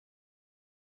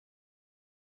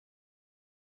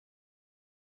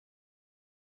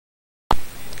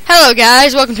Hello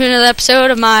guys, welcome to another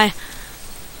episode of my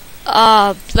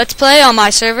Let's Play on my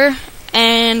server.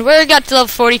 And we got to level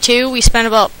 42. We spent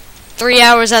about 3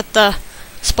 hours at the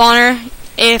spawner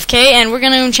AFK, and we're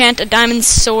going to enchant a diamond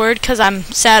sword because I'm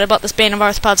sad about this Bane of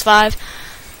Arthropods 5.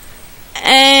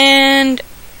 And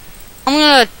I'm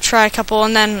going to try a couple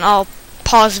and then I'll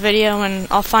pause the video and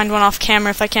I'll find one off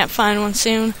camera if I can't find one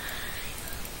soon.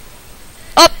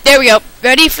 Oh, there we go.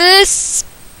 Ready for this?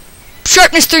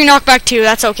 Sharpness 3, knockback 2,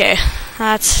 that's okay.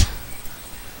 That's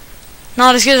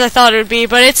not as good as I thought it would be,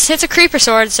 but it's a creeper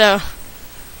sword, so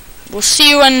we'll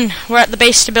see you when we're at the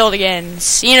base to build again.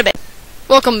 See you in a bit.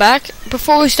 Welcome back.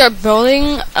 Before we start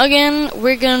building again,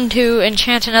 we're going to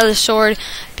enchant another sword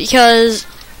because,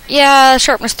 yeah,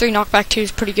 Sharpness 3, knockback 2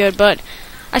 is pretty good, but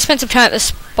I spent some time at the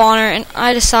spawner and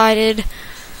I decided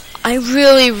I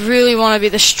really want to be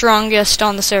the strongest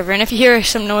on the server. And if you hear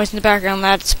some noise in the background,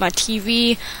 that's my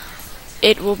TV.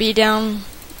 It will be down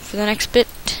for the next bit,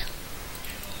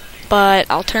 but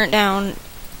I'll turn it down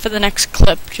for the next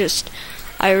clip. Just,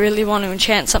 I really want to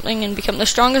enchant something and become the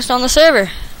strongest on the server.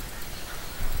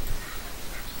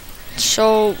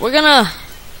 So, we're gonna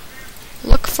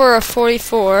look for a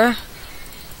 44,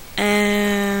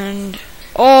 and,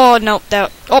 oh, nope,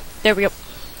 there we go.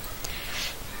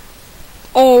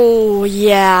 Oh,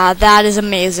 yeah, that is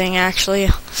amazing, actually.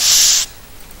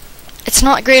 It's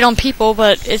not great on people,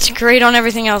 but it's great on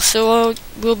everything else, so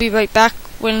we'll be right back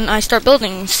when I start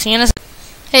building. See you in a second.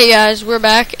 Hey guys, we're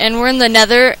back, and we're in the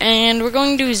nether, and we're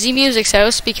going to Z-Music's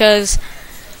house because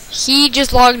he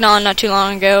just logged on not too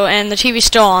long ago, and the TV's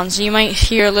still on, so you might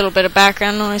hear a little bit of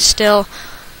background noise still.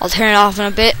 I'll turn it off in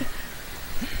a bit.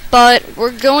 But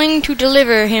we're going to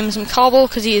deliver him some cobble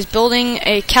because he is building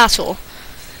a castle.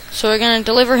 So we're going to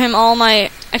deliver him all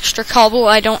my extra cobble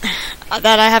that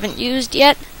I haven't used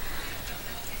yet.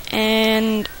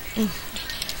 And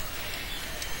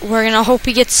we're gonna hope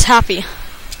he gets happy.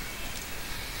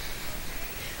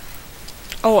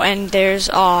 Oh, and there's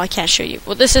I can't show you.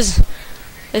 Well, this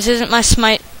isn't my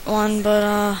smite one,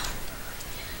 but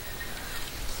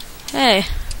hey.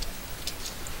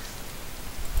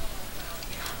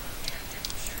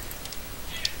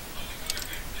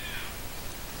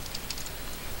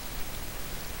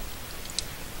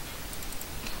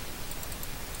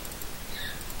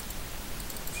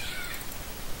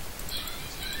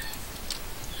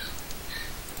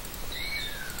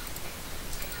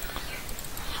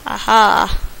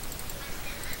 Aha.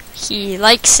 He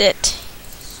likes it.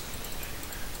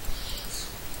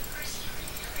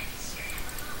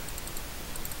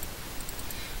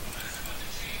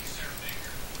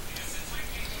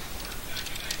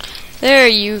 There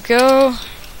you go.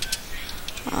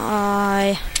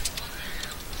 I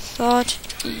thought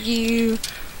you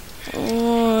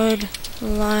would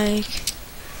like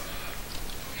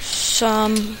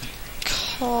some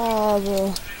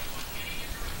cobble.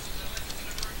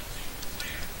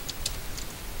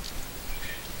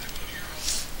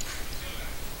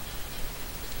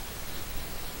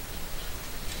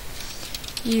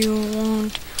 You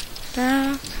want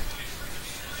back?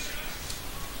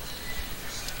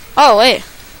 Oh, wait.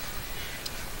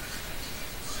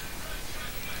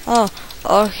 Oh,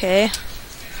 okay.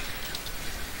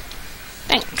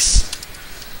 Thanks.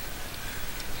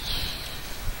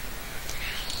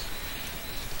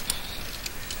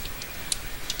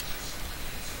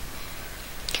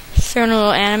 Throwing a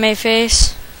little anime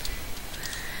face.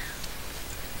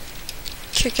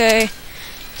 Okay.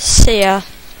 See ya.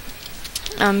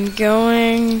 I'm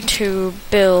going to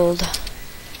build.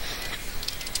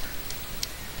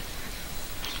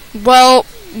 Well,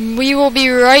 we will be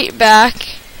right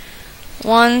back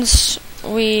once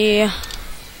we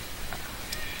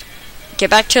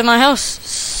get back to my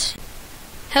house.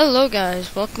 Hello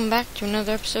guys, welcome back to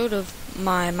another episode of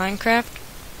my Minecraft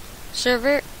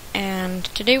server, and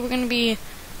today we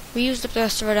used up the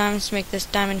rest of our diamonds to make this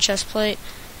diamond chest plate.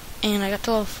 And I got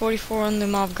to level 44 on the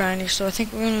mob grinder, so I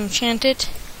think we're going to enchant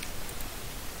it.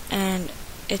 And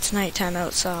it's nighttime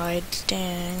outside.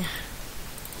 Dang.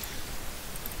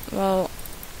 Well,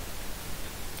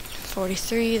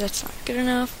 43, that's not good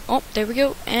enough. Oh, there we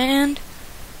go. And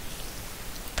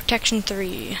protection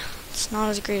 3. It's not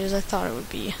as great as I thought it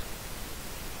would be.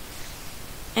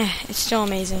 It's still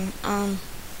amazing.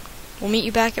 We'll meet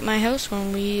you back at my house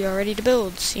when we are ready to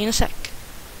build. See you in a sec.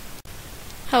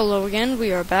 Hello again,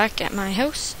 we are back at my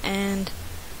house, and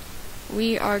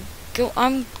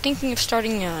I'm thinking of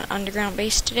starting an underground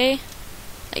base today.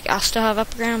 Like, I'll still have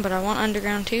upper ground, but I want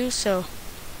underground too, so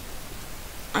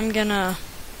I'm gonna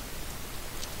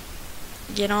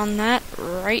get on that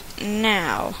right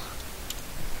now.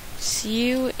 See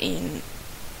you in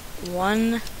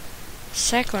 1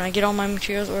 sec when I get all my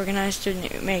materials organized to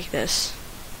make this.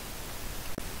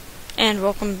 And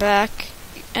welcome back.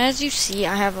 As you see,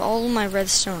 I have all my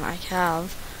redstone I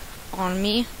have on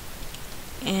me,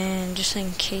 and just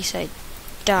in case I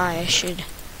die, I should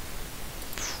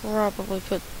probably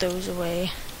put those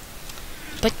away.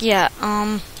 But yeah,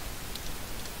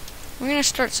 we're gonna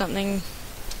start something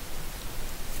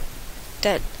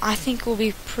that I think will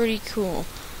be pretty cool.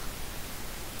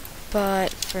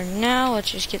 But for now,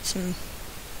 let's just get some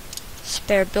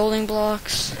spare building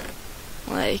blocks.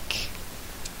 Like,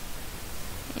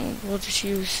 we'll just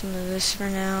use some of this for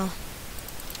now.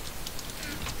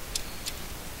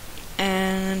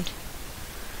 And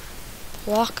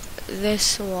block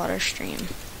this water stream.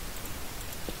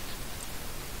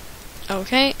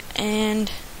 Okay,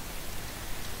 and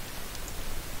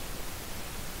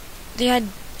the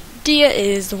idea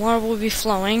is the water will be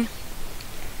flowing,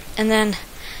 and then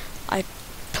I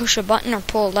push a button or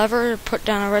pull a lever or put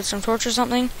down a redstone torch or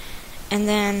something, and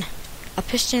then a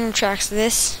piston retracts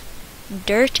this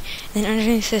dirt, and then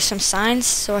underneath there's some signs,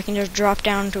 so I can just drop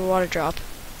down into a water drop.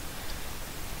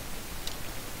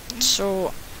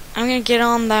 So I'm gonna get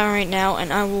on that right now,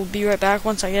 and I will be right back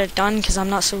once I get it done, because I'm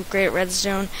not so great at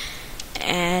redstone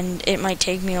and it might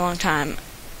take me a long time.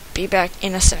 Be back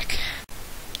in a sec.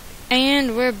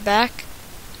 And we're back.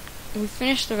 We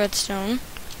finished the redstone.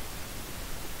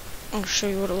 I'll show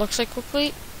you what it looks like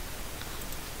quickly.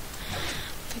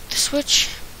 Click the switch.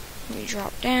 We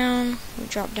drop down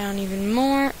even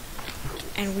more,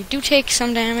 and we do take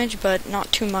some damage, but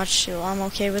not too much, so I'm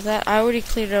okay with that. I already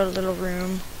cleared out a little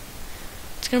room.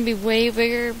 It's gonna be way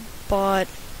bigger, but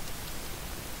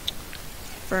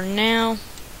for now,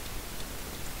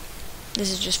 this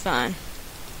is just fine.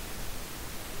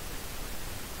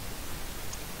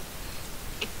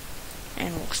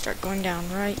 And we'll start going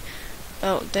down right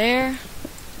about there.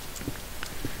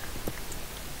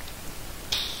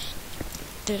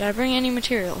 Did I bring any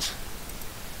materials?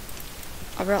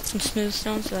 I brought some smooth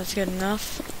stone, so that's good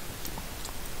enough.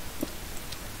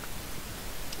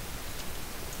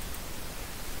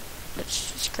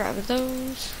 Let's just grab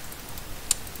those.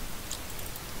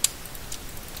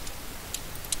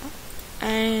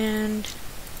 And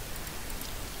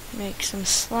make some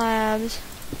slabs.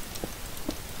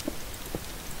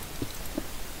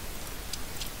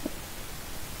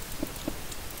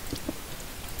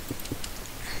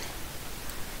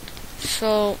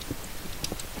 So,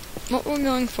 what we're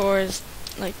going for is,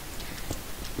 like,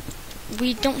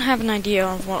 we don't have an idea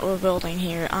of what we're building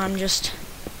here. I'm just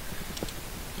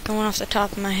going off the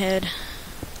top of my head.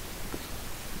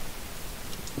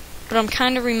 But I'm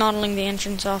kind of remodeling the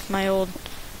entrance off my old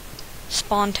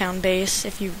Spawn Town base,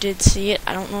 if you did see it.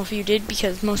 I don't know if you did,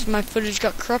 because most of my footage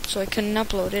got corrupt, so I couldn't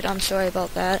upload it. I'm sorry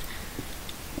about that.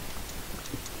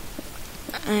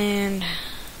 And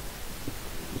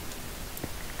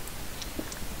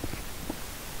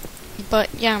but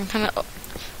yeah, I'm kind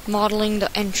of modeling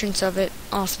the entrance of it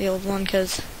off the old one,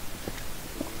 because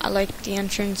I like the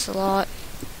entrance a lot.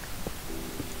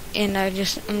 And I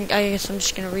guess I'm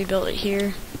just gonna rebuild it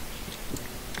here.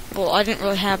 Well, I didn't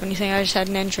really have anything, I just had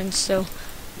an entrance, so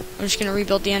I'm just gonna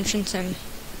rebuild the entrance and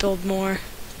build more.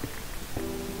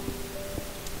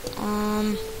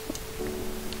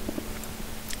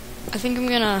 I think I'm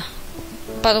gonna,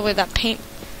 by the way, that paint,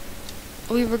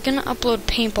 we were gonna upload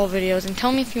paintball videos, and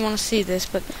tell me if you want to see this,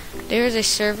 but there is a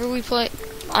server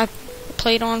I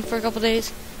played on for a couple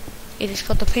days. It is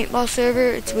called the paintball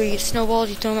server. It's where you get snowballs,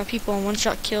 you throw them at people, and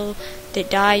one-shot kill, they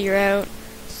die, you're out.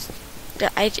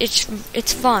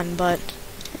 It's fun, but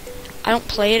I don't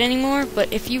play it anymore.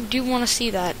 But if you do want to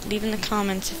see that, leave in the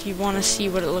comments if you want to see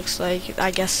what it looks like. I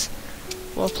guess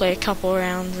we'll play a couple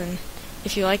rounds, and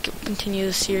if you like it, continue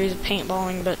the series of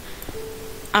paintballing, but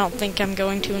I don't think I'm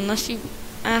going to unless you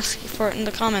ask for it in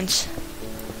the comments.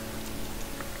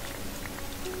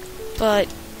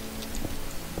 But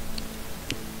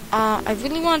I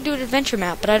really want to do an adventure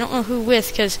map, but I don't know who with,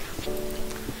 because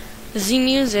Z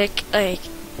Music, like,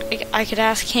 I could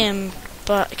ask him,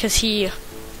 but because he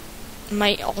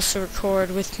might also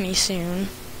record with me soon,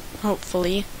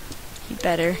 hopefully. He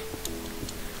better.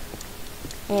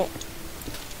 Well,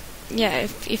 yeah,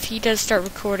 if he does start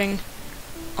recording,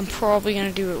 I'm probably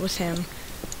gonna do it with him.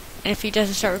 And if he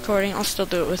doesn't start recording, I'll still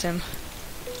do it with him.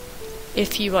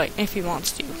 If he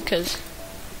wants to, because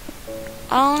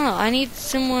I don't know, I need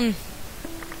someone.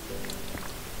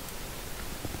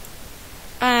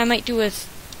 I might do with,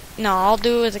 no, I'll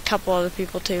do it with a couple other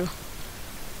people too.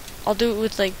 I'll do it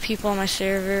with, like, people on my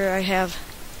server. I have,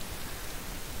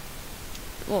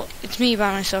 well, it's me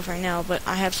by myself right now, but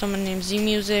I have someone named Z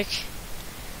Music.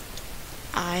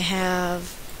 I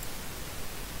have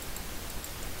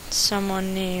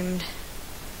someone named,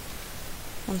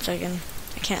 one second,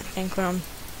 I can't think when I'm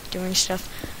doing stuff.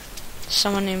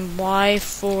 Someone named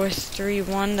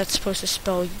Y431, that's supposed to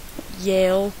spell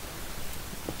Yale.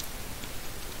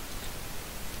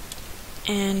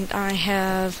 And I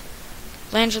have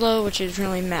Langelo, which is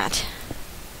really Matt.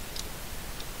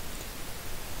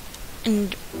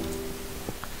 And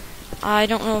I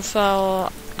don't know if I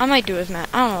might do it with Matt.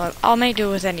 I don't know. I might do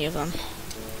it with any of them.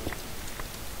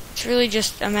 It's really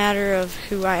just a matter of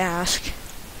who I ask.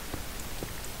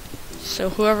 So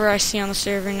whoever I see on the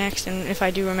server next, and if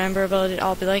I do remember about it,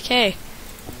 I'll be like, hey,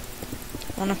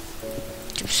 wanna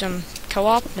do some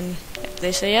co-op? And if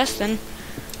they say yes, then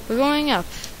we're going up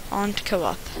on to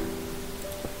co-op.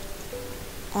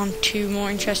 On to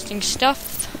more interesting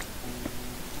stuff.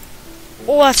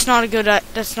 Oh, that's not a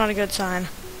good sign.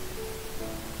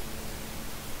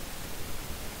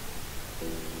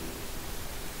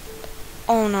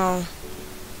 Oh no.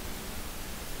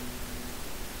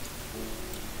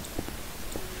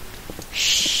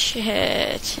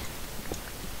 Shit.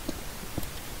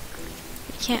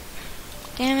 I can't.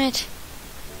 Damn it.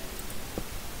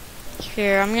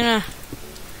 Here, I'm gonna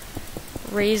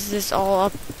raise this all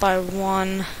up by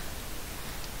 1.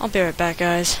 I'll be right back,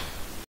 guys.